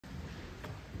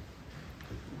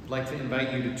like to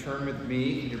invite you to turn with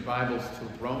me in your Bibles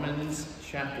to Romans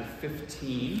chapter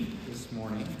 15 this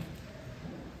morning.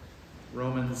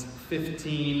 Romans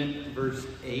 15, verse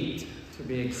 8, to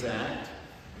be exact.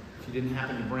 If you didn't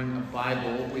happen to bring a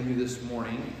Bible with you this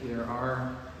morning, there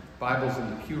are Bibles in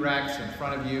the pew racks in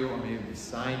front of you or maybe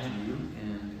beside you,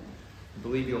 and I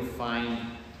believe you'll find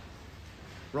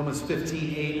Romans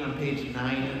 15:8 on page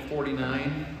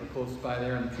 949, or close by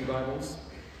there in the pew Bibles.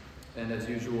 And as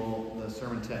usual, the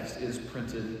sermon text is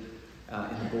printed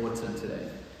in the bulletin today.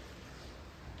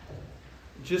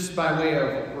 Just by way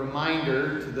of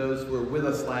reminder to those who were with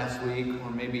us last week,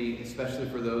 or maybe especially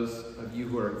for those of you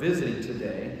who are visiting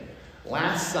today,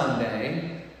 last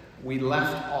Sunday we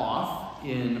left off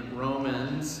in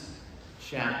Romans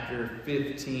chapter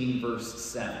 15, verse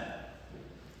 7.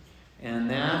 And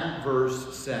that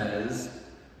verse says,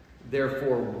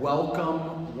 "Therefore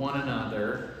welcome one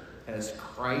another as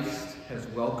Christ has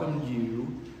welcomed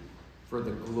you for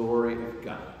the glory of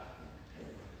God."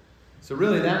 So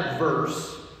really that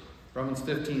verse, Romans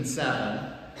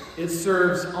 15:7, it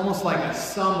serves almost like a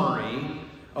summary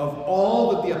of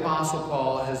all that the Apostle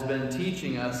Paul has been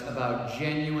teaching us about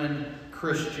genuine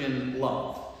Christian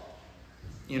love.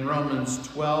 In Romans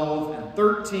 12 and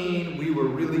 13, we were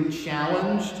really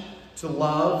challenged to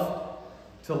love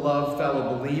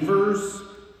fellow believers,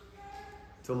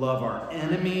 to love our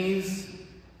enemies,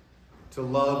 to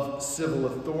love civil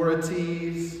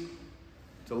authorities,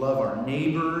 to love our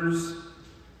neighbors,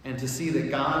 and to see that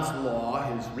God's law,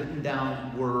 His written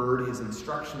down word, His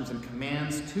instructions and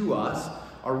commands to us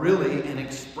are really an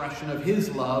expression of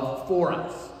His love for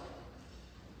us.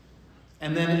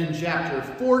 And then in chapter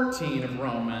 14 of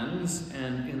Romans,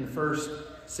 and in the first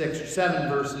 6 or 7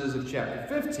 verses of chapter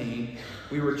 15,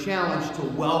 we were challenged to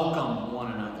welcome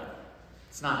one another.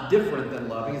 It's not different than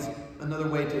loving. It's another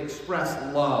way to express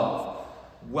love,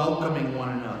 welcoming one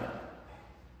another.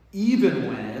 Even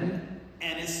when,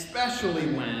 and especially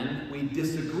when, we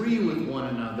disagree with one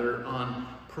another on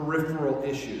peripheral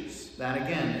issues. That,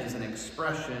 again, is an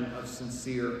expression of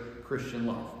sincere Christian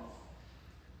love.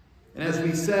 And as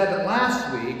we said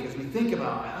last week, as we think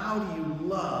about how do you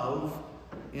love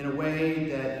in a way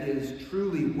that is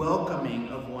truly welcoming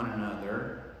of one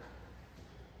another,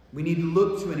 we need to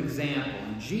look to an example.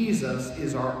 And Jesus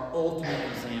is our ultimate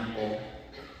example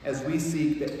as we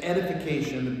seek the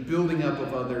edification, the building up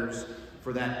of others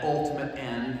for that ultimate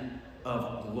end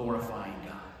of glorifying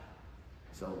God.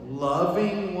 So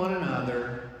loving one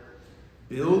another,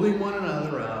 building one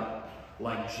another up,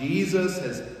 like Jesus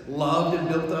has loved and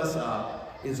built us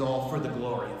up, is all for the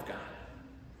glory of God.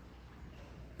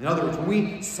 In other words, when we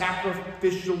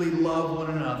sacrificially love one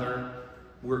another,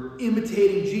 we're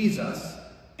imitating Jesus,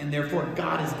 and therefore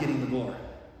God is getting the glory.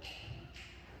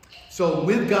 So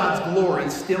with God's glory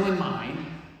still in mind,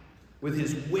 with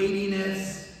His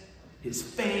weightiness, His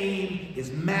fame,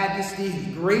 His majesty,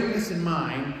 His greatness in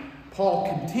mind, Paul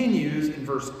continues in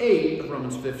verse 8 of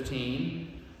Romans 15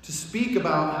 to speak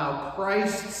about how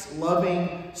Christ's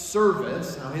loving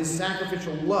service, how His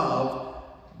sacrificial love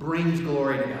brings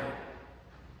glory to God.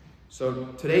 So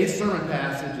today's sermon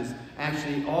passage is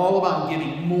actually all about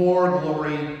giving more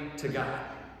glory to God.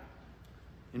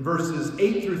 In verses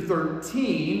 8 through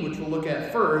 13, which we'll look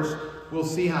at first, we'll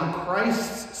see how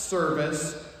Christ's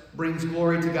service brings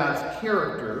glory to God's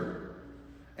character.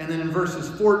 And then in verses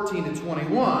 14 to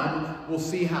 21, we'll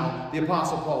see how the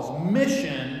Apostle Paul's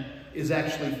mission is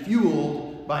actually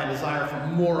fueled by a desire for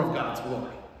more of God's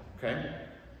glory. Okay?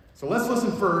 So let's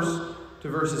listen first to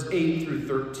verses 8 through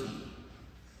 13.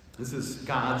 This is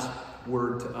God's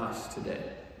word to us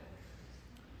today.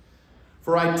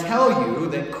 "For I tell you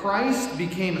that Christ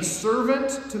became a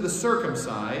servant to the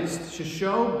circumcised to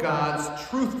show God's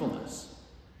truthfulness,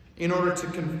 in order to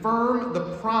confirm the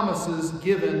promises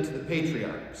given to the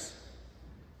patriarchs,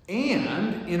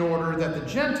 and in order that the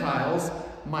Gentiles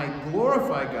might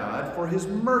glorify God for His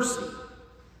mercy.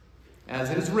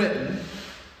 As it is written,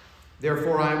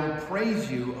 'Therefore I will praise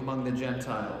you among the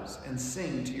Gentiles and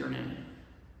sing to your name.'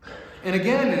 And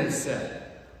again it is said,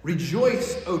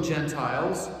 'Rejoice, O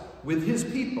Gentiles, with His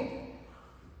people.'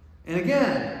 And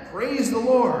again, 'Praise the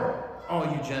Lord, all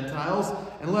you Gentiles,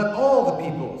 and let all the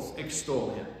peoples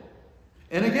extol Him.'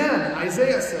 And again,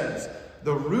 Isaiah says,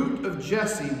 'The root of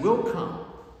Jesse will come,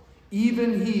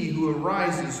 even he who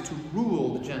arises to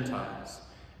rule the Gentiles.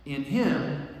 In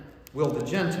Him will the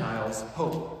Gentiles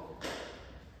hope.'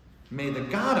 May the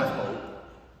God of hope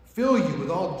fill you with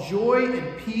all joy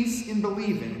and peace in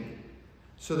believing,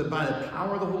 so that by the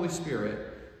power of the Holy Spirit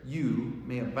you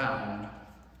may abound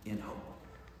in hope."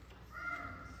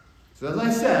 So as I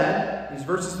said, these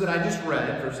verses that I just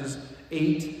read, verses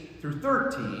 8 through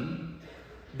 13,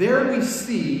 there we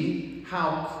see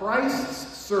how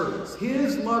Christ's service,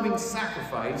 his loving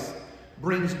sacrifice,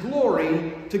 brings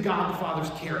glory to God the Father's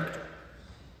character.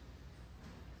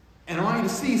 And I want you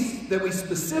to see that we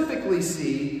specifically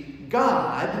see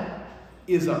God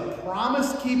is a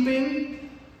promise-keeping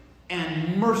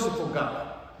and merciful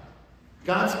God.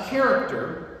 God's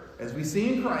character, as we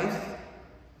see in Christ,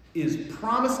 is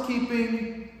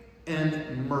promise-keeping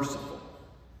and merciful.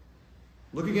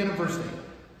 Look again at verse 8.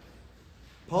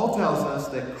 Paul tells us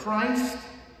that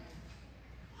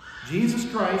Jesus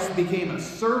Christ, became a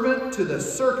servant to the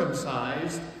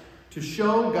circumcised to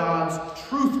show God's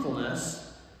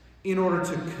truthfulness in order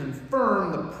to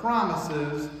confirm the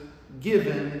promises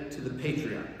given to the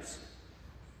patriarchs.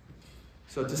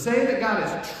 So to say that God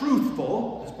is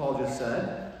truthful, as Paul just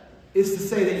said, is to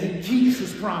say that he keeps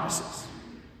his promises.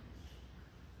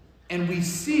 And we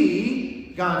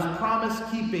see God's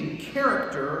promise-keeping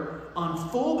character on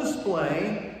full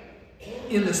display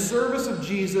in the service of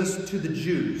Jesus to the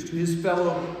Jews, to his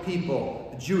fellow people,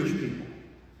 the Jewish people.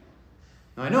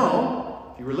 Now I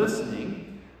know, if you were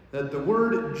listening, that the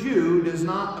word Jew does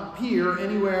not appear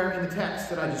anywhere in the text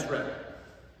that I just read.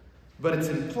 But it's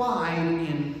implied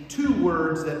in two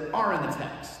words that are in the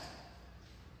text.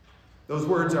 Those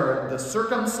words are the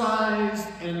circumcised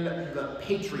and the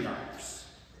patriarchs.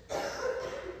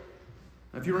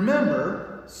 Now, if you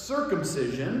remember,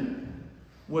 circumcision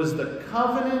was the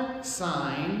covenant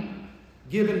sign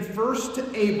given first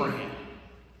to Abraham.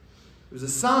 It was a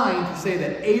sign to say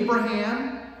that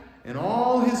Abraham and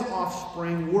all his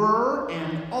offspring were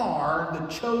and are the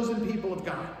chosen people of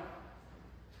God.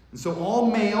 And so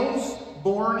all males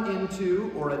born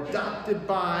into or adopted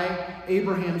by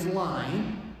Abraham's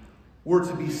line were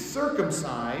to be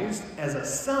circumcised as a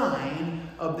sign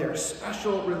of their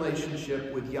special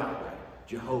relationship with Yahweh,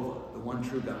 Jehovah, the one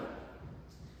true God.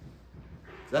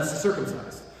 That's the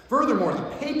circumcised. Furthermore,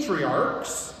 the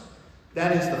patriarchs,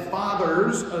 that is the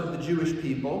fathers of the Jewish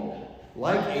people,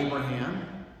 like Abraham,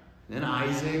 then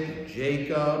Isaac,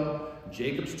 Jacob,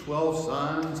 Jacob's 12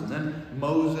 sons, and then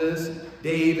Moses,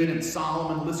 David, and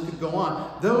Solomon, the list could go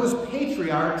on. Those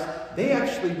patriarchs, they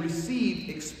actually received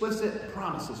explicit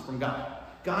promises from God.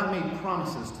 God made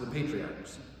promises to the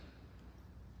patriarchs.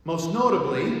 Most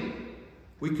notably,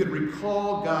 we could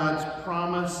recall God's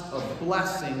promise of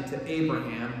blessing to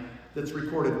Abraham that's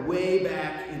recorded way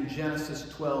back in Genesis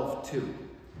 12:2.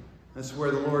 That's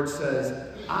where the Lord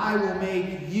says, I will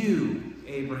make you,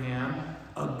 Abraham,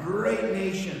 a great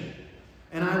nation,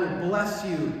 and I will bless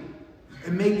you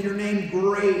and make your name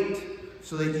great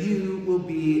so that you will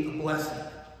be a blessing.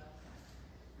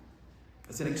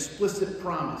 That's an explicit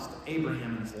promise to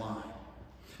Abraham and his line.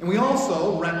 And we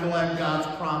also recollect God's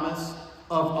promise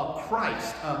of a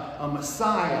Christ, a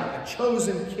Messiah, a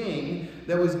chosen king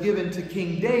that was given to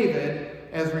King David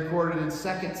as recorded in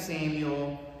 2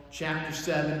 Samuel chapter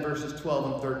 7, verses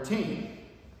 12 and 13.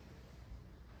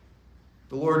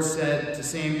 The Lord said to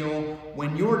Samuel,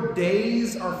 when your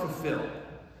days are fulfilled,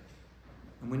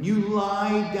 and when you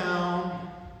lie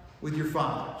down with your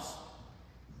fathers,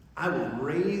 I will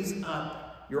raise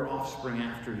up your offspring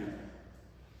after you,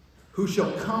 who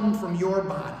shall come from your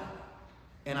body,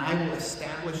 and I will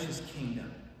establish his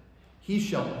kingdom. He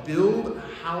shall build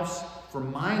a house for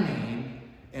my name,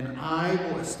 and I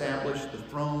will establish the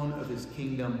throne of his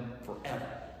kingdom forever.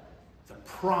 It's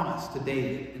a promise to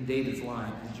David and David's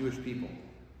line, the Jewish people.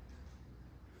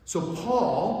 So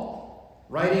Paul,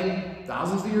 writing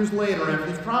thousands of years later after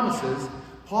these promises,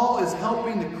 Paul is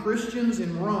helping the Christians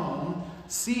in Rome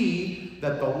see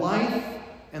that the life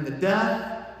and the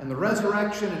death and the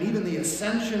resurrection and even the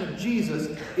ascension of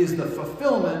Jesus is the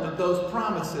fulfillment of those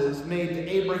promises made to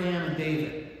Abraham and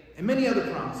David. And many other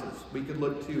promises we could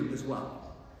look to as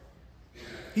well.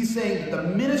 He's saying that the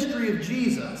ministry of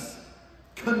Jesus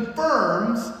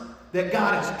confirms that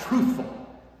God is truthful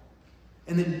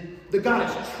and that God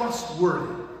is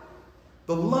trustworthy.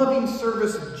 The loving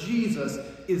service of Jesus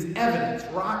is evidence,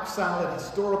 rock-solid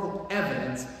historical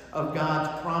evidence of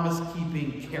God's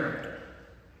promise-keeping character.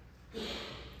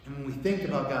 And when we think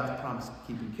about God's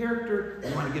promise-keeping character,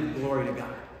 we want to give glory to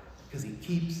God because he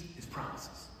keeps his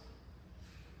promises.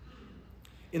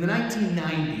 In the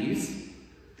 1990s,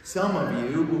 some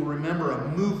of you will remember a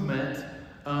movement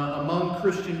among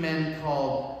Christian men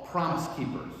called Promise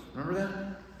Keepers. Remember that?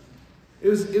 It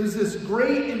was this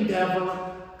great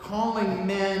endeavor calling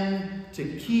men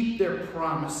to keep their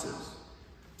promises.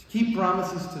 To keep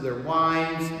promises to their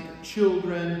wives and their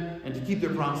children, and to keep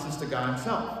their promises to God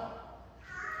himself.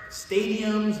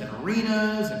 Stadiums and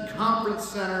arenas and conference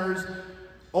centers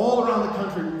all around the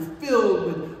country were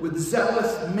filled with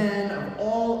zealous men of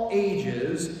all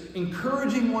ages,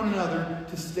 encouraging one another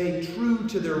to stay true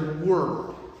to their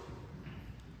word.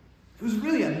 It was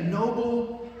really a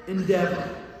noble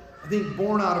endeavor, I think,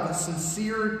 born out of a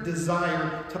sincere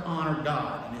desire to honor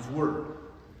God and His word.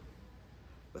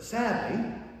 But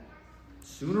sadly,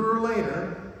 sooner or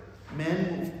later,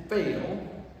 men will fail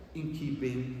in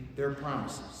keeping their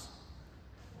promises.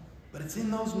 But it's in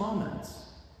those moments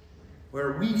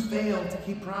where we fail to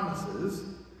keep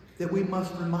promises that we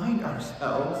must remind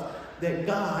ourselves that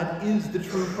God is the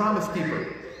true promise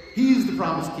keeper. He's the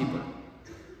promise keeper.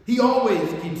 He always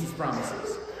keeps His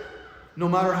promises. No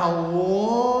matter how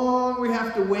long we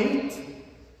have to wait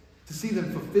to see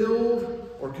them fulfilled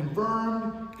or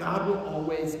confirmed, God will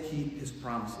always keep His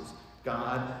promises.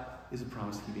 God is a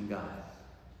promise-keeping God.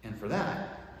 And for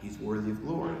that, He's worthy of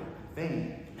glory,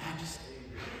 fame, and majesty.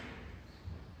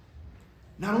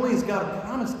 Not only is God a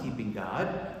promise-keeping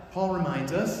God, Paul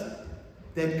reminds us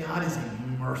that God is a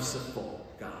merciful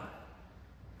God.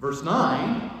 Verse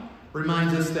 9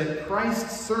 reminds us that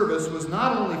Christ's service was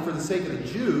not only for the sake of the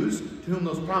Jews, to whom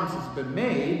those promises have been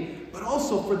made, but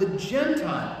also for the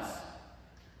Gentiles.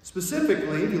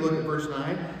 Specifically, if you look at verse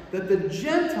 9, that the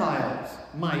Gentiles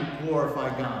might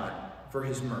glorify God for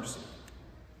His mercy.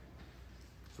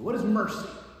 So what is mercy?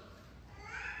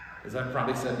 As I've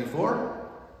probably said before,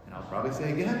 and I'll probably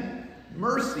say again,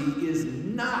 mercy is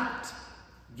not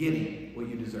getting what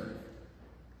you deserve.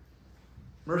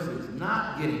 Mercy is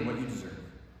not getting what you deserve.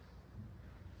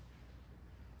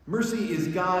 Mercy is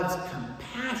God's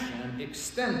compassion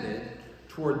extended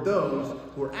toward those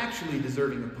who are actually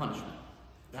deserving of punishment.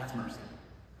 That's mercy.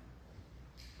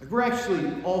 Like, we're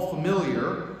actually all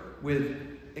familiar with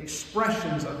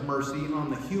expressions of mercy on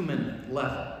the human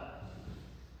level.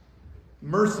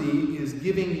 Mercy is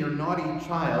giving your naughty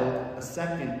child a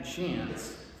second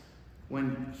chance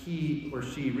when he or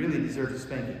she really deserves a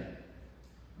spanking.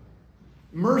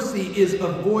 Mercy is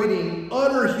avoiding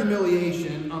utter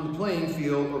humiliation on the playing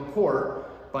field or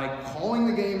court by calling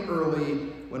the game early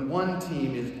when one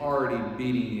team is already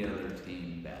beating the other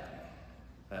team badly.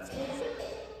 That's mercy.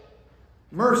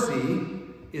 Mercy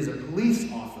is a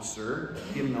police officer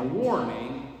giving a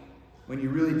warning when you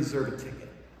really deserve a ticket.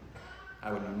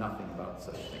 I would know nothing about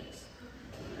such things.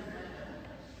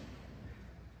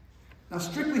 Now,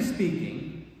 strictly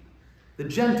speaking, the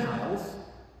Gentiles,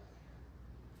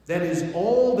 that is,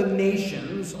 all the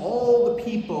nations, all the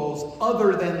peoples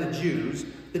other than the Jews,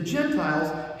 the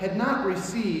Gentiles had not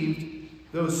received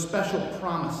those special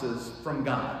promises from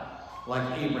God,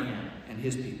 like Abraham and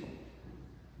his people.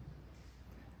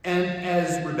 And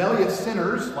as rebellious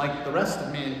sinners, like the rest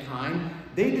of mankind,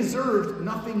 they deserved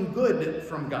nothing good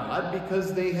from God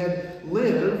because they had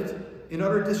lived in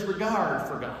utter disregard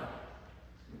for God.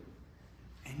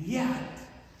 And yet,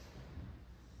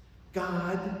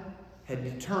 God had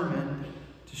determined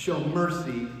to show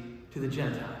mercy to the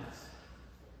Gentiles,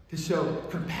 to show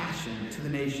compassion to the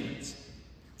nations,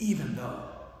 even though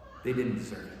they didn't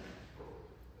deserve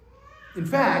it. In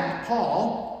fact,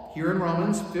 Paul, here in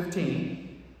Romans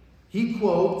 15, he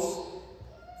quotes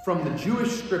from the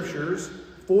Jewish scriptures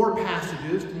 4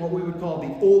 passages from what we would call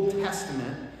the Old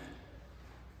Testament.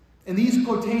 And these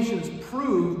quotations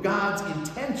prove God's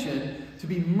intention to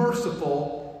be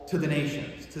merciful to the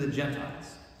nations, to the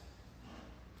Gentiles.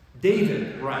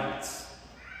 David writes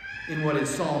in what is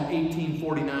Psalm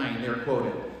 18:49, they're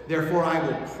quoted, "Therefore I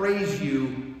will praise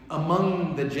you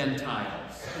among the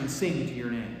Gentiles and sing to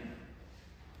your name."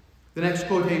 The next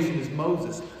quotation is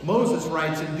Moses. Moses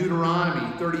writes in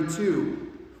Deuteronomy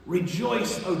 32,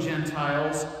 "Rejoice, O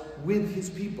Gentiles, with his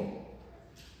people."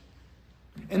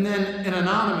 And then an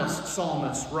anonymous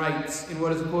psalmist writes in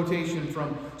what is a quotation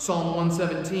from Psalm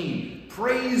 117,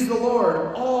 "Praise the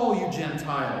Lord, all you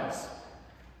Gentiles,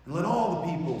 and let all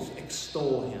the peoples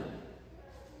extol him."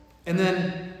 And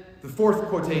then the 4th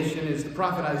quotation is the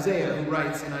prophet Isaiah, who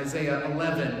writes in Isaiah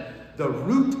 11, "The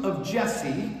root of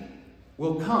Jesse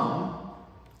will come,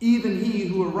 even he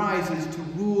who arises to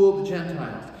rule the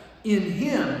Gentiles. In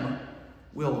him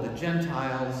will the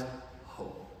Gentiles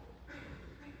hope."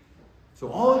 So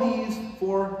all of these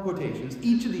 4 quotations,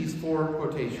 each of these 4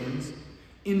 quotations,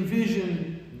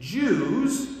 envision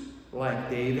Jews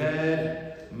like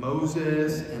David,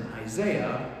 Moses, and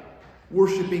Isaiah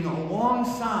worshiping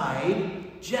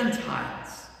alongside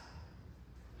Gentiles,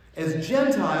 as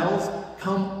Gentiles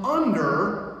come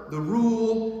under the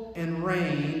rule and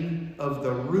reign of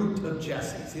the root of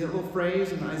Jesse. See that little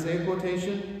phrase in the Isaiah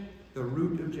quotation? The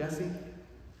root of Jesse?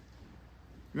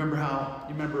 You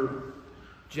remember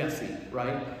Jesse,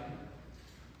 right?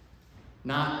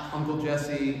 Not Uncle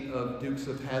Jesse of Dukes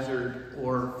of Hazzard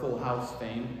or Full House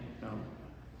fame. No.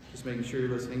 Just making sure you're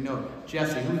listening. No.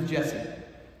 Jesse. Who is Jesse?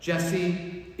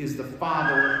 Jesse is the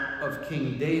father of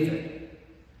King David.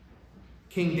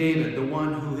 King David, the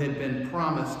one who had been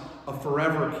promised a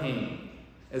forever king,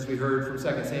 as we heard from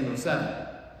 2 Samuel 7.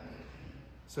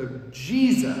 So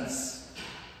Jesus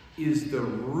is the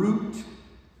root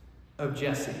of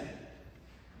Jesse,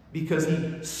 because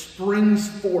he springs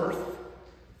forth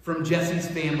from Jesse's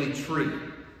family tree.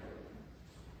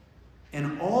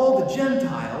 And all the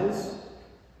Gentiles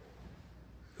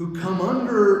who come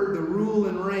under the rule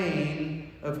and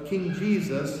reign of King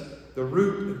Jesus, the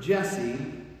root of Jesse,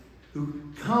 who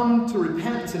come to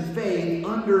repentance and faith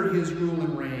under his rule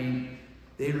and reign,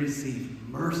 they receive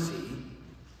mercy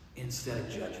instead of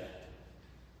judgment.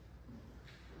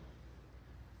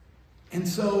 And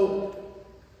so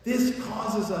this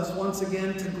causes us once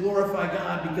again to glorify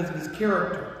God because of his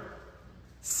character.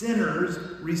 Sinners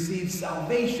receive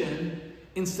salvation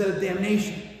instead of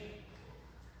damnation.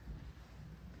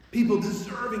 People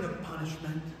deserving of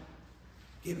punishment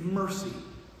get mercy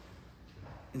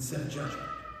instead of judgment.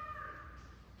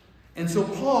 And so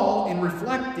Paul, in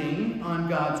reflecting on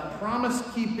God's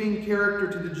promise-keeping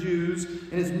character to the Jews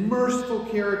and his merciful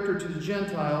character to the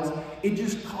Gentiles, it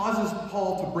just causes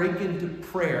Paul to break into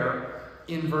prayer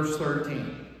in verse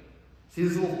 13. See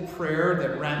this little prayer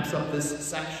that wraps up this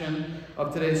section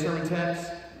of today's sermon text?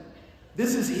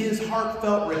 This is his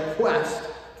heartfelt request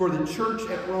for the church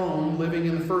at Rome living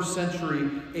in the 1st century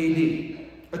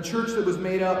AD. A church that was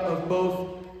made up of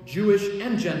both Jewish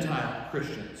and Gentile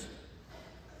Christians.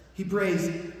 He prays,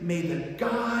 "May the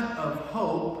God of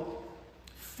hope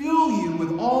fill you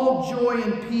with all joy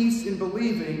and peace in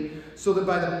believing, so that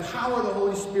by the power of the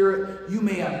Holy Spirit you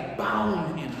may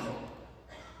abound in hope."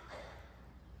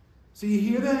 So you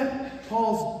hear that?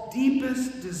 Paul's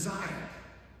deepest desire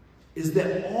is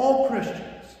that all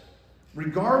Christians,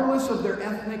 regardless of their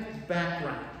ethnic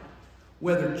background,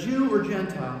 whether Jew or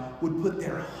Gentile, would put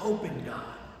their hope in God.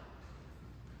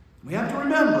 We have to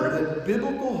remember that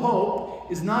biblical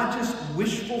hope is not just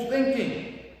wishful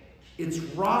thinking. It's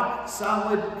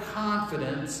rock-solid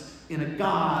confidence in a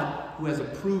God who has a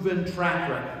proven track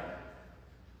record.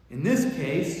 In this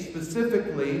case,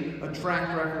 specifically, a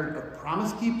track record of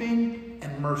promise-keeping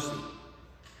and mercy.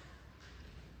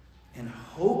 And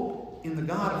hope in the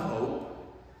God of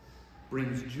hope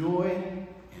brings joy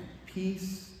and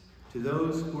peace to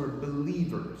those who are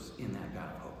believers in that God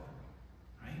of hope.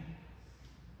 Right?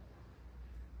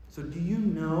 So do you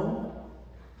know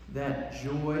that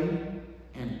joy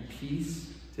and peace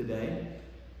today?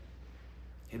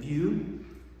 Have you,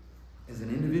 as an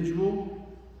individual,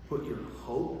 put your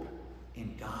hope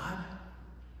in God?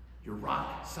 Your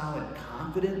rock-solid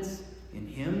confidence in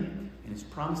him and his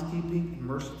promise-keeping and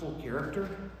merciful character?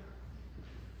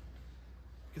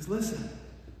 Because listen,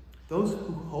 those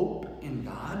who hope in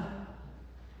God,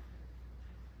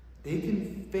 they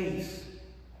can face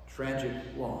tragic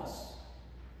loss.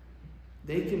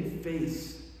 They can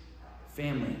face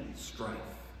family strife.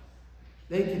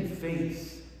 They can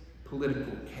face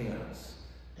political chaos.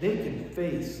 They can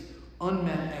face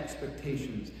unmet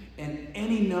expectations and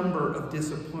any number of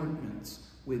disappointments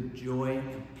with joy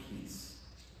and peace.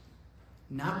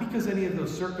 Not because any of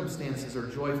those circumstances are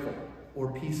joyful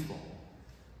or peaceful,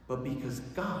 but because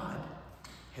God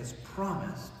has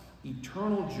promised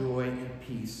eternal joy and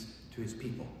peace to his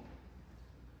people.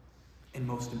 And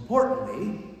most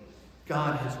importantly,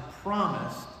 God has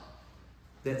promised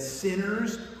that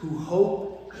sinners who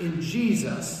hope in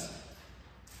Jesus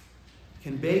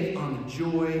can bake on the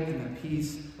joy and the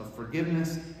peace of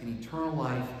forgiveness and eternal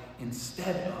life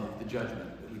instead of the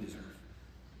judgment that we deserve.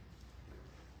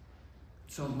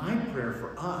 So my prayer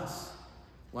for us,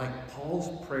 like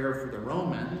Paul's prayer for the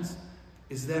Romans,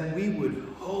 is that we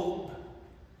would hope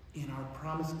in our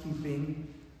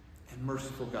promise-keeping and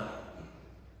merciful God.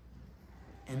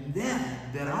 And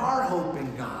then that our hope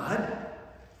in God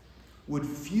would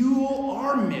fuel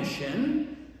our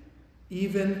mission,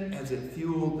 even as it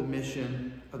fueled the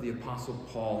mission of the Apostle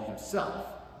Paul himself,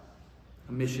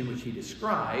 a mission which he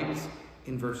describes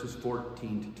in verses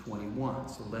 14 to 21.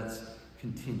 So let's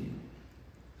continue.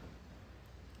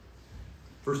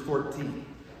 Verse 14.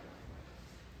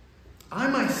 I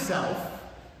myself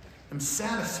am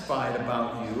satisfied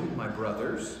about you, my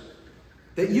brothers,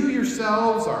 that you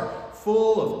yourselves are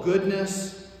full of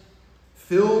goodness,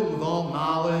 filled with all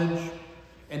knowledge,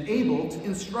 and able to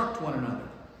instruct one another.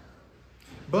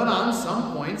 But on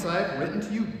some points I have written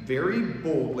to you very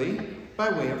boldly by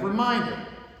way of reminder,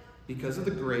 because of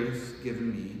the grace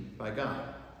given me by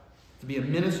God, to be a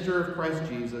minister of Christ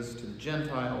Jesus to the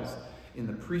Gentiles, in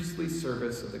the priestly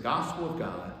service of the gospel of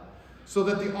God, so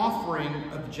that the offering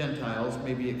of the Gentiles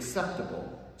may be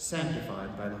acceptable,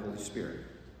 sanctified by the Holy Spirit.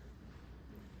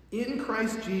 In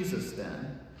Christ Jesus,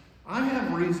 then, I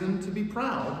have reason to be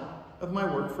proud of my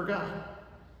work for God.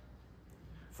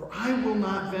 For I will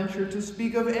not venture to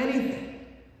speak of anything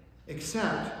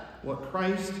except what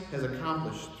Christ has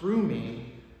accomplished through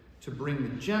me to bring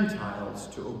the Gentiles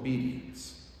to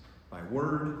obedience by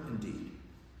word and deed,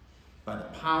 by the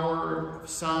power of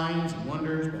signs and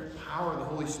wonders, by the power of the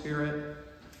Holy Spirit,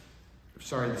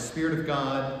 the Spirit of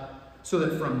God, so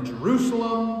that from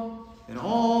Jerusalem and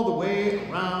all the way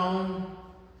around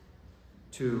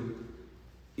to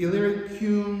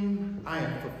Illyricum, I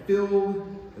have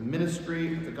fulfilled the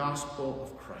ministry of the gospel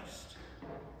of Christ.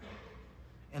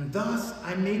 And thus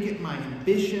I make it my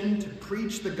ambition to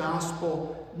preach the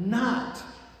gospel not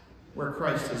where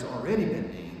Christ has already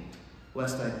been named,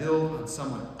 lest I build on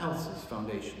someone else's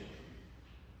foundation.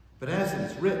 But as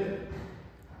it is written,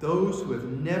 those who have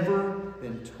never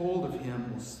been told of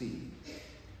him will see,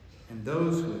 and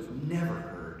those who have never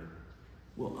heard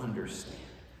will understand.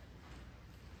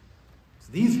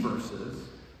 So these verses,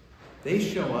 they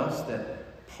show us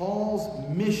that Paul's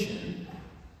mission,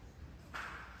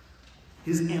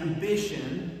 his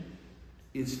ambition,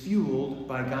 is fueled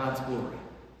by God's glory.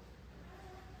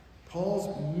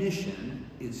 Paul's mission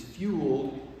is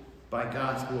fueled by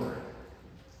God's glory.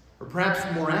 Or perhaps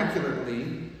more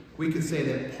accurately, we could say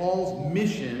that Paul's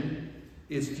mission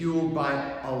is fueled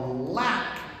by a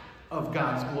lack of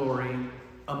God's glory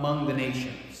among the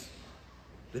nations,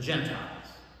 the Gentiles.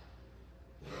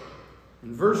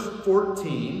 In verse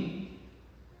 14,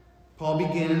 Paul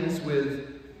begins with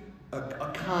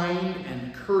a kind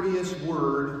and courteous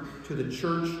word to the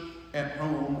church at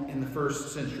Rome in the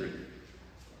first century.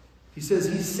 He says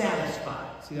he's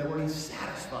satisfied. See that word? He's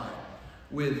satisfied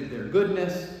with their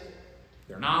goodness,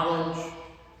 their knowledge,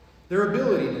 their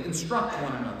ability to instruct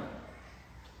one another.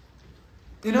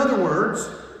 In other words,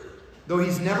 though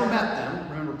he's never met them,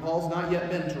 remember Paul's not yet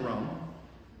been to Rome,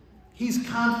 he's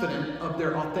confident of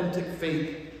their authentic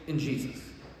faith in Jesus.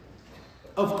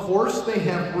 Of course, they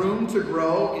have room to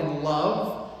grow in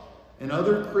love and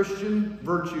other Christian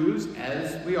virtues,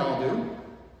 as we all do.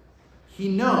 He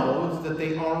knows that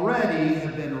they already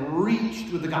have been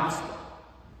reached with the gospel.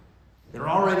 They're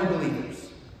already believers.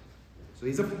 So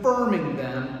he's affirming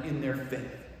them in their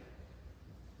faith.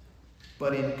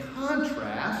 But in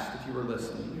contrast, if you were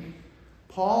listening,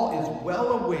 Paul is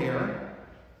well aware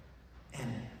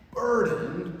and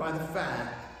burdened by the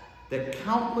fact that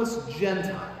countless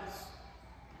Gentiles,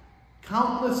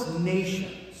 countless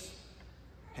nations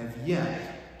have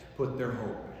yet to put their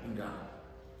hope in God.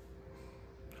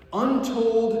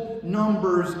 Untold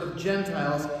numbers of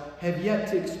Gentiles have yet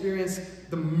to experience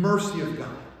the mercy of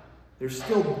God. They're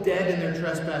still dead in their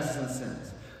trespasses and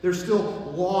sins. They're still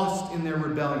lost in their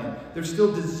rebellion. They're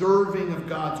still deserving of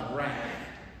God's wrath.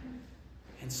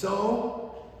 And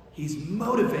so, he's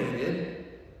motivated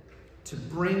to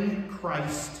bring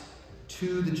Christ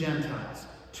to the Gentiles,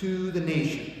 to the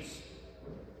nations.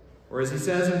 Or as he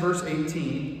says in verse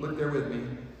 18, look there with me,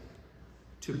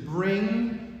 to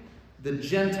bring the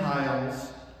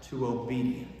Gentiles to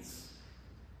obedience.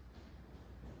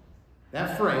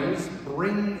 That phrase,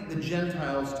 bring the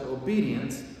Gentiles to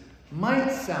obedience, might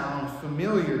sound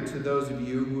familiar to those of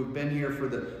you who have been here for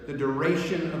the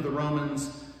duration of the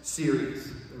Romans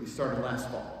series that we started last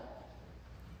fall.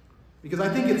 Because I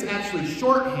think it's actually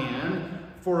shorthand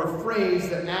for a phrase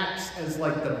that acts as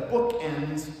like the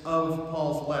bookends of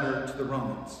Paul's letter to the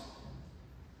Romans.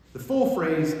 The full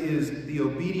phrase is the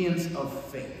obedience of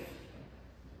faith.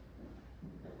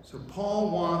 So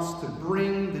Paul wants to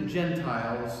bring the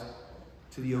Gentiles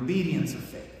to the obedience of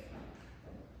faith.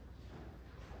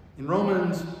 In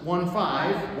Romans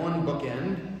 1:5, one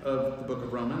bookend of the book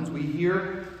of Romans, we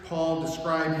hear Paul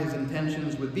describe his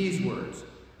intentions with these words: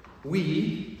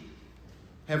 we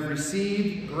have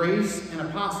received grace and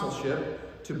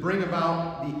apostleship to bring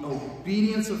about the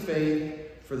obedience of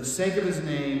faith for the sake of his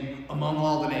name among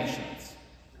all the nations.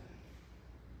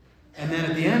 And then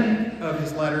at the end of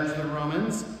his letter to the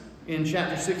Romans, in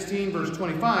chapter 16, verse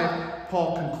 25,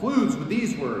 Paul concludes with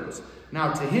these words: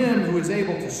 now to him who is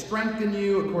able to strengthen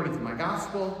you according to my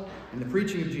gospel and the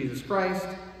preaching of Jesus Christ,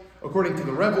 according to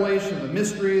the revelation of the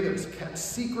mystery that was kept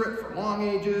secret for long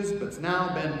ages, but has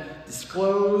now been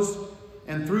disclosed,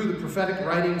 and through the prophetic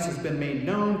writings has been made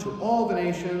known to all the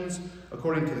nations,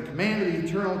 according to the command of the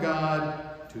eternal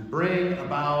God, to bring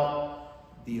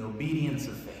about the obedience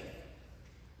of faith.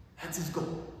 That's his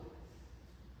goal.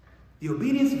 The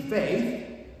obedience of faith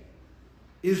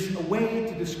is a way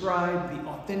to describe the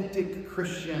authentic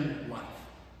Christian life.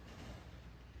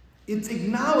 It's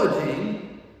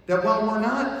acknowledging that while we're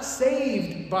not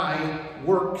saved by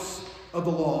works of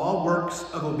the law, works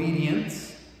of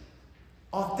obedience,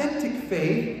 authentic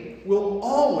faith will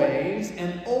always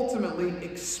and ultimately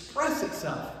express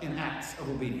itself in acts of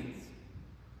obedience.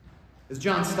 As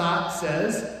John Stott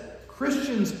says,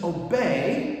 Christians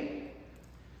obey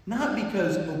not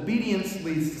because obedience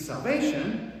leads to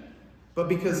salvation, but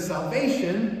because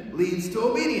salvation leads to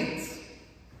obedience.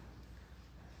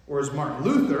 Or as Martin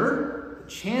Luther,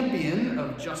 the champion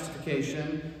of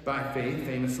justification by faith,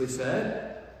 famously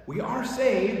said, we are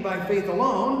saved by faith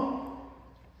alone,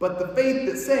 but the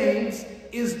faith that saves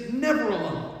is never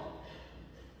alone.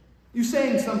 You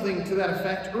saying something to that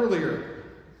effect earlier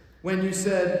when you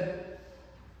said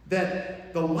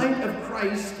that the light of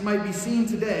Christ might be seen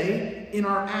today in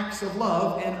our acts of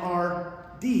love and our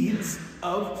deeds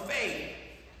of faith.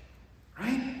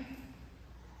 Right?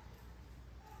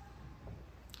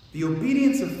 The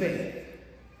obedience of faith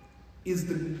is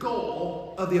the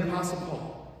goal of the Apostle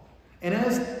Paul. And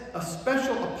as a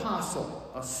special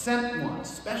apostle, a sent one,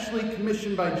 specially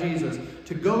commissioned by Jesus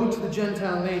to go to the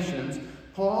Gentile nations,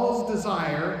 Paul's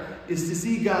desire is to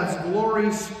see God's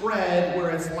glory spread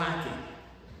where it's lacking.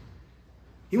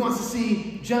 He wants to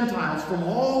see Gentiles from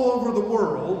all over the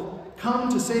world come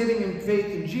to saving faith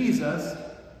in Jesus,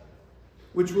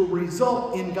 which will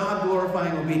result in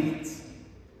God-glorifying obedience.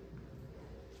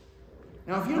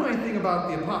 Now, if you know anything about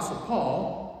the Apostle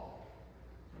Paul,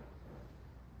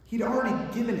 he'd already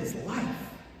given his life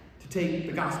to take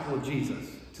the gospel of Jesus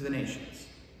to the nations.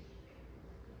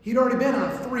 He'd already been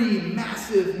on 3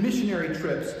 massive missionary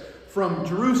trips from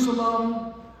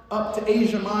Jerusalem up to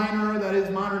Asia Minor, that is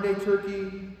modern-day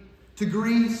Turkey, to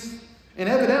Greece, and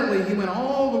evidently he went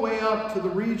all the way up to the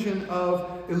region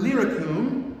of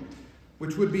Illyricum,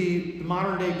 which would be the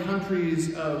modern-day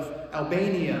countries of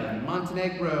Albania and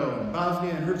Montenegro and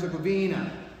Bosnia and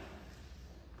Herzegovina.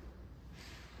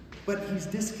 But he's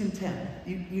discontent.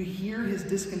 You hear his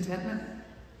discontentment?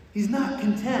 He's not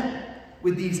content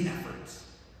with these efforts.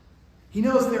 He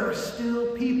knows there are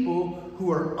still people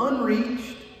who are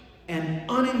unreached and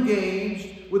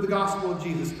unengaged with the gospel of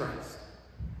Jesus Christ.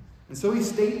 And so he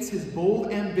states his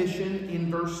bold ambition in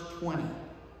verse 20. He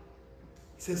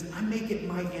says, I make it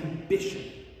my ambition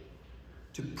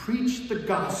to preach the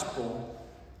gospel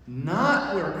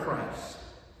not where Christ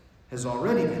has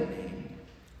already been named,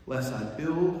 lest I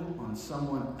build on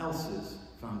someone else's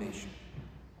foundation.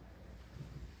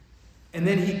 And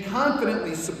then he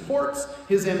confidently supports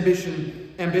his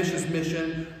ambitious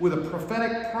mission with a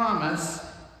prophetic promise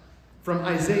from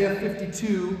Isaiah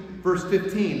 52, verse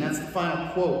 15. That's the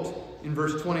final quote in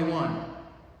verse 21.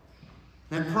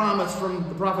 That promise from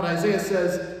the prophet Isaiah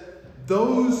says,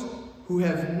 those who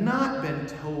have not been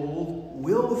told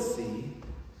will see,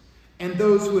 and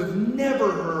those who have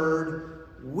never heard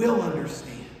will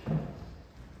understand.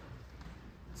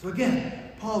 So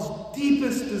again, Paul's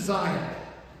deepest desire,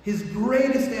 his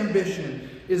greatest ambition,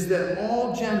 is that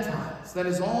all Gentiles, that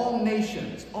is all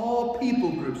nations, all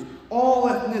people groups, all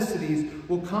ethnicities,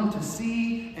 will come to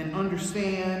see and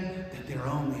understand that their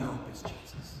only hope is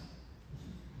Jesus.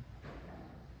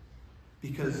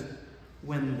 Because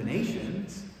when the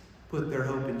nations put their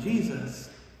hope in Jesus,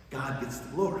 God gets the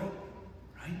glory,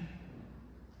 right?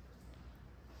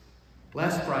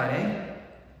 Last Friday,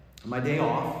 on my day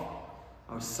off,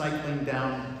 I was cycling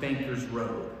down Bankers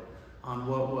Road on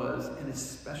what was an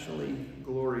especially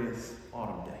glorious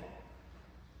autumn day.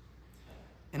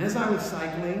 And as I was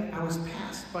cycling, I was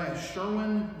passed by a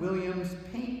Sherwin-Williams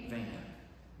paint van.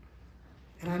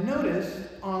 And I noticed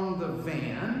on the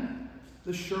van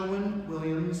the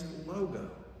Sherwin-Williams logo.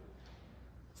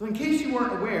 So in case you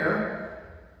weren't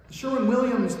aware, the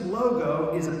Sherwin-Williams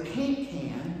logo is a paint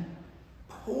can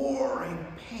pouring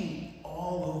paint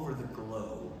all over the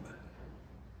globe.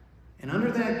 And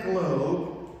under that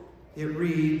globe, it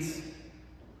reads,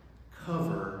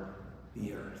 cover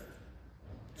the earth.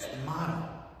 It's the motto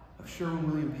of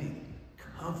Sherwin-Williams paint,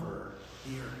 cover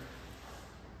the earth.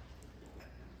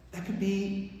 That could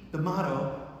be the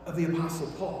motto of the Apostle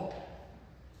Paul.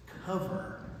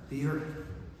 Cover the earth.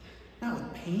 Not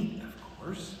with paint, of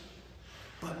course,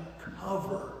 but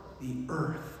cover the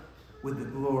earth with the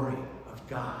glory of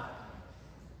God.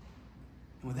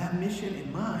 And with that mission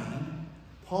in mind,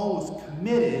 Paul was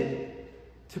committed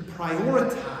to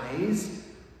prioritize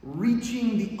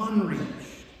reaching the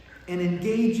unreached and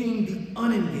engaging the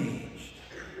unengaged.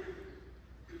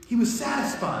 He was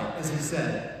satisfied, as he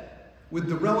said, with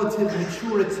the relative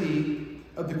maturity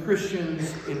of the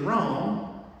Christians in Rome,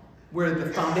 where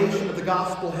the foundation of the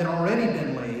gospel had already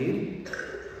been laid,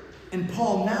 and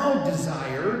Paul now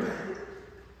desired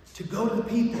to go to the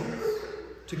peoples,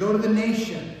 to go to the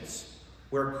nations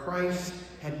where Christ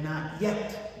had not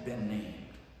yet been named.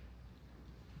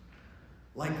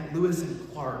 Like Lewis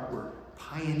and Clark were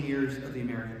pioneers of the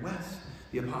American West,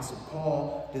 the Apostle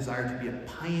Paul desired to be a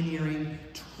pioneering,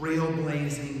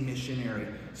 trailblazing missionary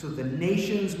so the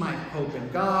nations might hope in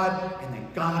God and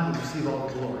that God would receive all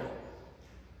the glory.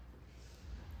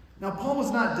 Now, Paul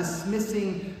was not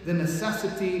dismissing the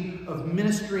necessity of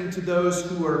ministering to those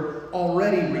who were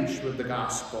already reached with the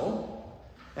gospel.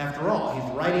 After all, he's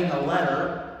writing a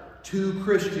letter to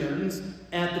Christians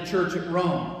at the church at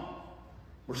Rome.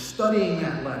 We're studying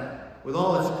that letter with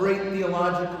all its great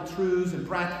theological truths and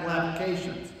practical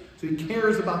applications. So he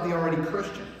cares about the already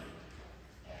Christian.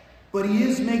 But he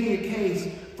is making a case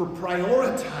for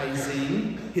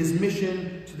prioritizing his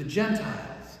mission to the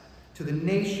Gentiles, to the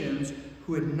nations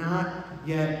who had not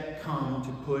yet come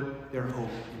to put their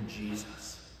hope in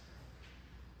Jesus.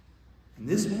 And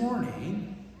this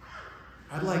morning,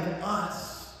 I'd like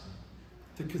us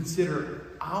to consider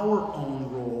our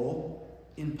own role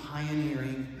in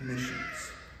pioneering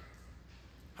missions.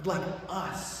 I'd like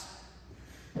us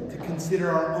to consider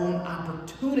our own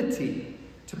opportunity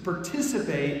to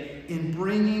participate in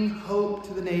bringing hope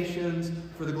to the nations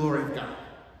for the glory of God.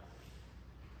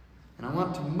 And I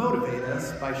want to motivate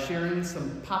us by sharing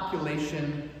some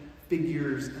population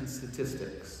figures and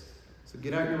statistics. So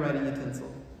get out your writing utensil.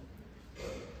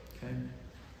 Okay.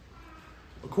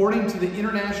 According to the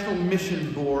International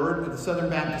Mission Board of the Southern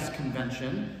Baptist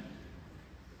Convention,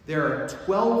 there are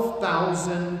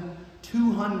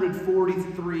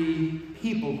 12,243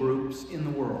 people groups in the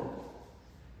world.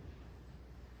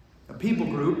 A people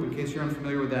group, in case you're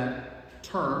unfamiliar with that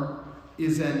term,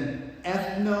 is an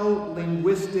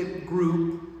ethno-linguistic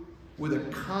group with a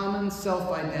common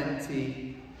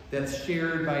self-identity that's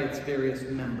shared by its various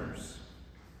members.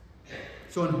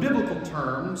 So in biblical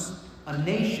terms, a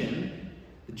nation,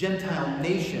 the Gentile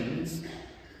nations,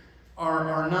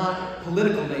 are not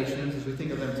political nations as we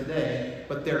think of them today,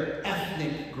 but they're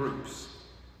ethnic groups.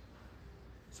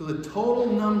 So the total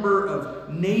number of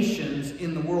nations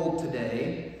in the world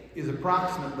today is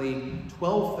approximately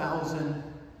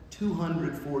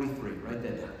 12,243. Write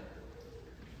that down.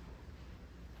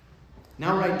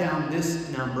 Now write down this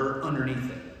number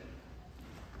underneath it.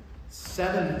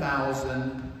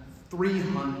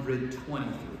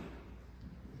 7,323.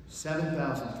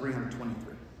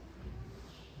 7,323.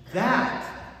 That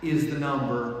is the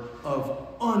number of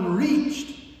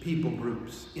unreached people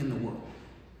groups in the world.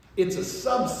 It's a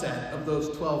subset of those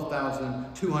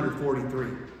 12,243.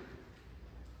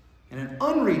 And an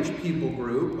unreached people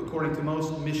group, according to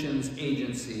most missions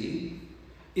agencies,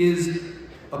 is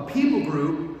a people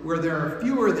group where there are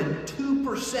fewer than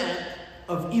 2%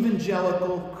 of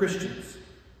evangelical Christians.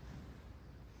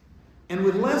 And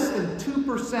with less than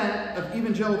 2% of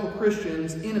evangelical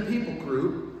Christians in a people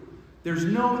group, there's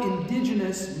no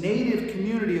indigenous, native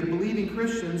community of believing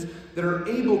Christians that are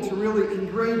able to really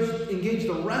engage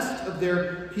the rest of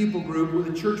their people group with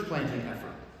a church planting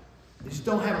effort. They just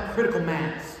don't have a critical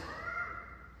mass.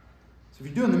 So if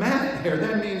you're doing the math there,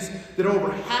 that means that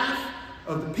over half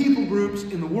of the people groups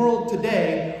in the world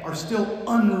today are still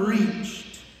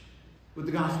unreached with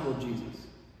the gospel of Jesus.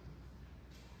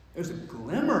 There's a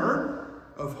glimmer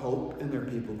of hope in their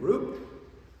people group,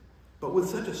 but with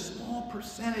such a small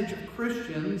percentage of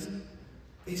Christians,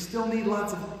 they still need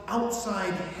lots of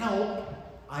outside help,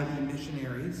 i.e.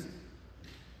 missionaries,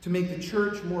 to make the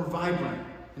church more vibrant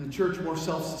and the church more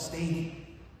self-sustaining.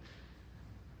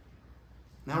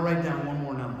 Now write down one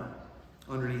more number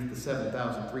underneath the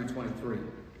 7,323.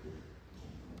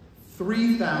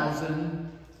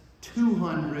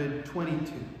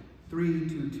 3,222.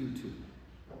 3222.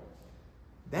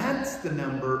 That's the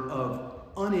number of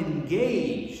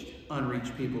unengaged,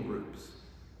 unreached people groups.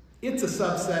 It's a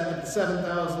subset of the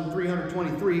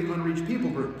 7,323 unreached people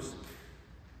groups.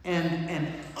 And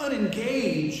an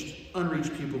unengaged,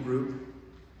 unreached people group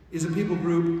is a people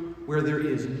group where there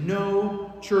is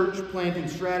no church planting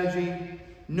strategy,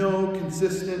 no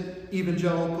consistent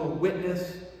evangelical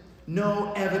witness,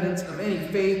 no evidence of any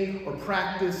faith or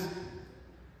practice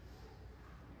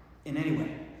in any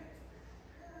way.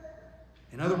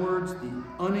 In other words, the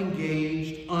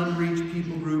unengaged, unreached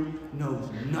people group knows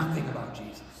nothing about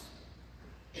Jesus.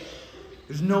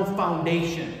 There's no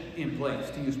foundation in place,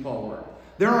 to use Paul's word.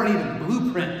 There aren't even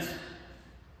blueprints.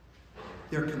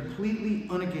 They're completely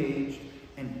unengaged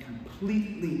and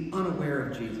completely unaware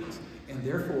of Jesus, and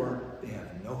therefore they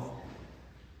have no hope.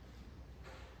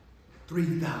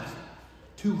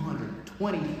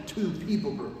 3,222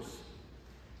 people groups.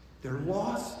 They're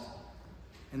lost,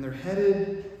 and they're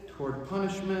headed toward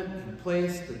punishment in a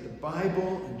place that the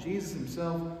Bible and Jesus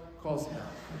himself calls hell.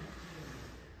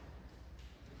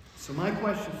 So my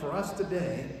question for us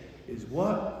today is,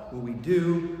 what will we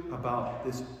do about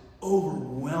this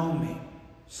overwhelming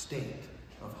state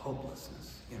of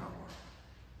hopelessness in our world?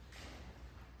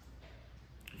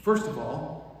 First of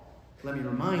all, let me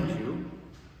remind you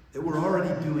that we're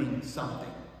already doing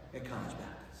something at College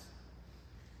Baptist.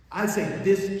 I'd say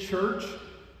this church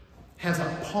has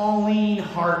a Pauline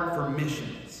heart for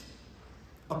missions.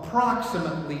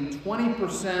 Approximately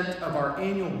 20% of our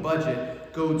annual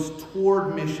budget goes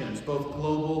toward missions, both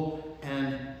global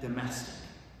and domestic.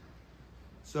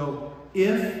 So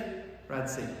I'd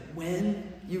say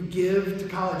when you give to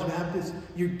College Baptist,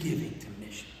 you're giving to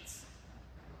missions.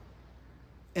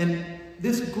 And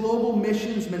this global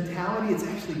missions mentality is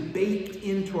actually baked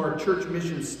into our church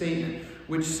mission statement,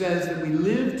 which says that we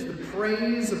live to the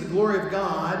praise of the glory of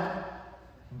God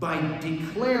by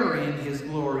declaring his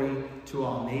glory to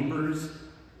all neighbors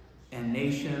and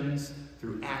nations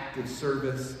through active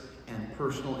service and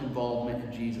personal involvement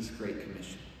in Jesus' Great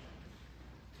Commission.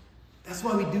 That's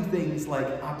why we do things like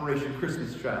Operation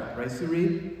Christmas Child, right, Sue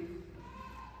Reed?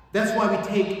 That's why we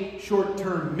take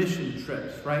short-term mission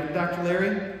trips, right, Dr.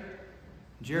 Larry?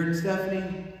 Jared and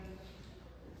Stephanie?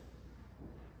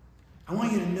 I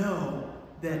want you to know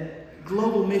that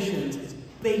global missions is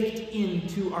baked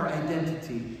into our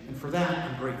identity, and for that,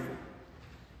 I'm grateful.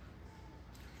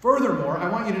 Furthermore, I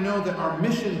want you to know that our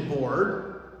mission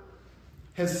board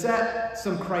has set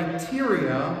some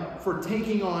criteria for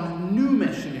taking on new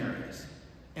missionaries.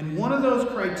 And one of those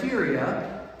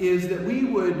criteria is that we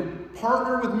would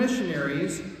partner with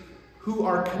missionaries who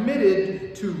are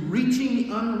committed to reaching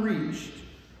the unreached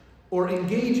or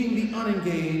engaging the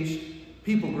unengaged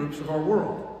people groups of our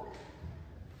world.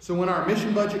 So when our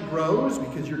mission budget grows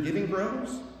because your giving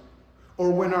grows, or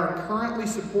when our currently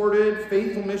supported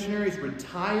faithful missionaries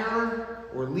retire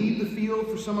or leave the field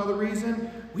for some other reason,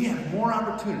 we have more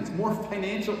opportunities, more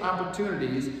financial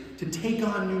opportunities to take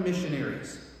on new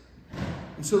missionaries.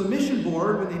 And so the mission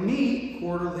board, when they meet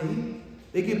quarterly,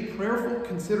 they give prayerful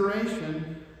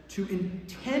consideration to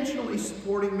intentionally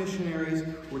supporting missionaries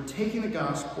who are taking the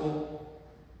gospel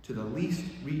to the least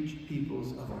reached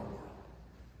peoples of our world.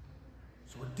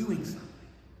 So we're doing something.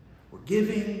 We're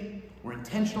giving. We're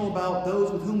intentional about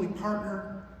those with whom we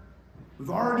partner. We've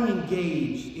already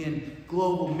engaged in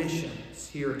global missions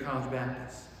here at College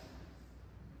Baptist.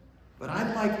 But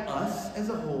I'd like us as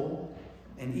a whole,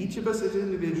 and each of us as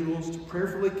individuals, to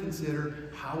prayerfully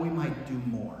consider how we might do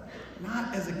more.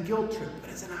 Not as a guilt trip, but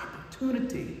as an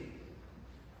opportunity.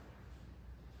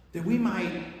 That we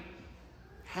might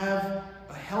have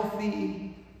a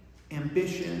healthy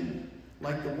ambition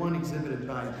like the one exhibited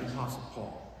by the Apostle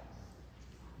Paul.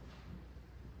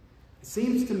 It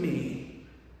seems to me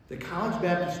that College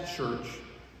Baptist Church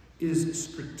is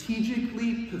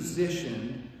strategically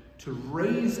positioned to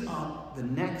raise up the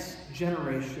next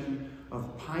generation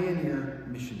of pioneer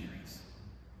missionaries.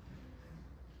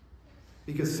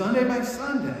 Because Sunday by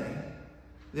Sunday,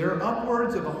 there are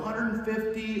upwards of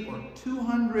 150 or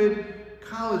 200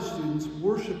 college students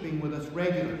worshiping with us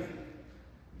regularly.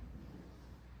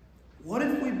 What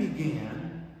if we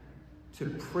began to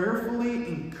prayerfully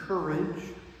encourage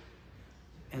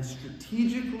and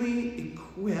strategically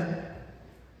equip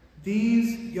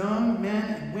these young men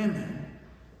and women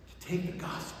to take the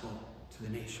gospel to the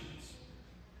nations?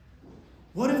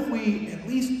 What if we at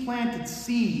least planted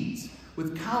seeds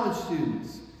with college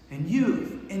students and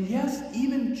youth, and yes,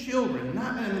 even children,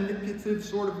 not in a manipulative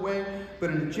sort of way, but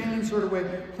in a genuine sort of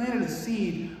way, planted a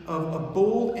seed of a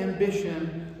bold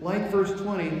ambition, like verse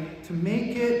 20, to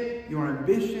make it your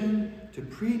ambition to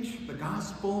preach the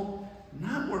gospel,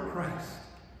 not where Christ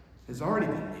has already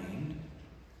been named,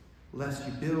 lest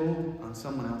you build on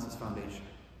someone else's foundation.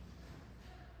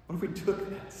 What if we took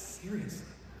that seriously?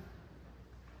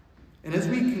 And as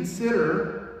we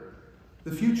consider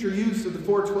the future use of the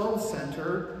 412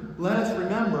 Center, let us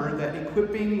remember that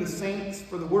equipping the saints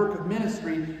for the work of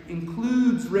ministry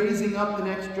includes raising up the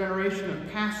next generation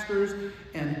of pastors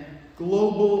and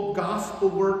global gospel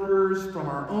workers from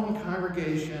our own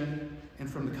congregation and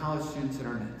from the college students in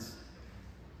our midst.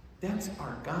 That's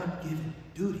our God-given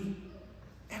duty.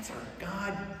 That's our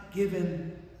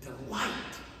God-given delight.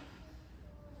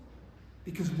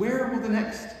 Because where will the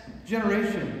next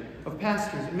generation of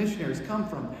pastors and missionaries come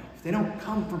from if they don't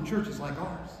come from churches like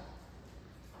ours?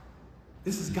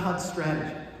 This is God's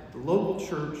strategy. The local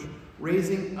church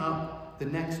raising up the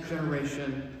next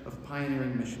generation of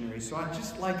pioneering missionaries. So I'd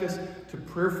just like us to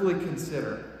prayerfully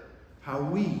consider how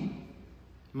we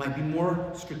might be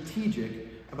more strategic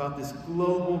about this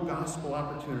global gospel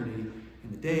opportunity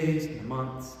in the days, and the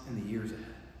months, and the years ahead.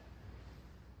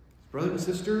 Brothers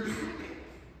and sisters,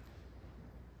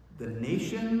 the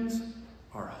nations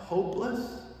are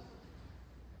hopeless,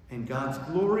 and God's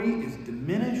glory is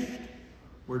diminished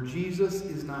where Jesus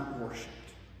is not worshipped.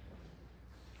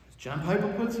 As John Piper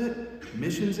puts it,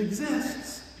 missions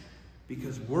exists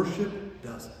because worship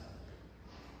doesn't.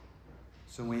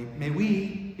 So may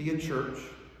we be a church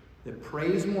that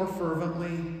prays more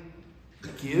fervently,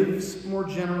 gives more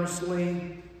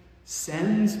generously,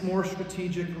 sends more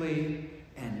strategically,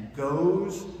 and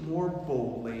goes more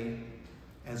boldly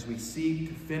as we seek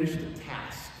to finish the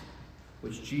task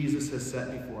which Jesus has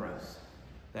set before us.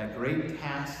 That great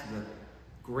task, the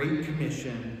great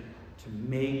commission to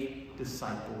make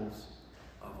disciples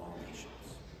of all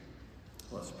nations.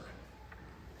 Let's pray.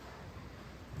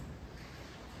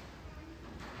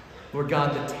 Lord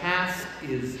God, the task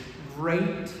is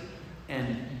great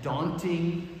and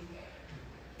daunting,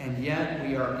 and yet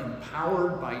we are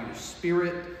empowered by your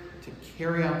Spirit to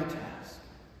carry out the task.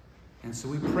 And so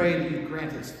we pray that you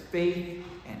grant us faith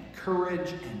and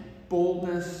courage and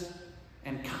boldness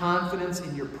and confidence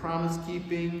in your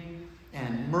promise-keeping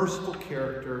and merciful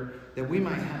character, that we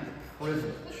might have the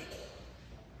privilege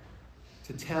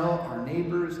to tell our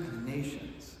neighbors and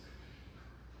nations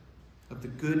of the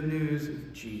good news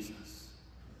of Jesus,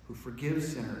 who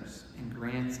forgives sinners and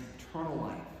grants eternal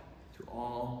life to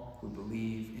all who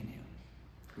believe in him.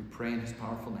 We pray in his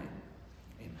powerful name.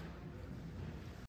 Amen.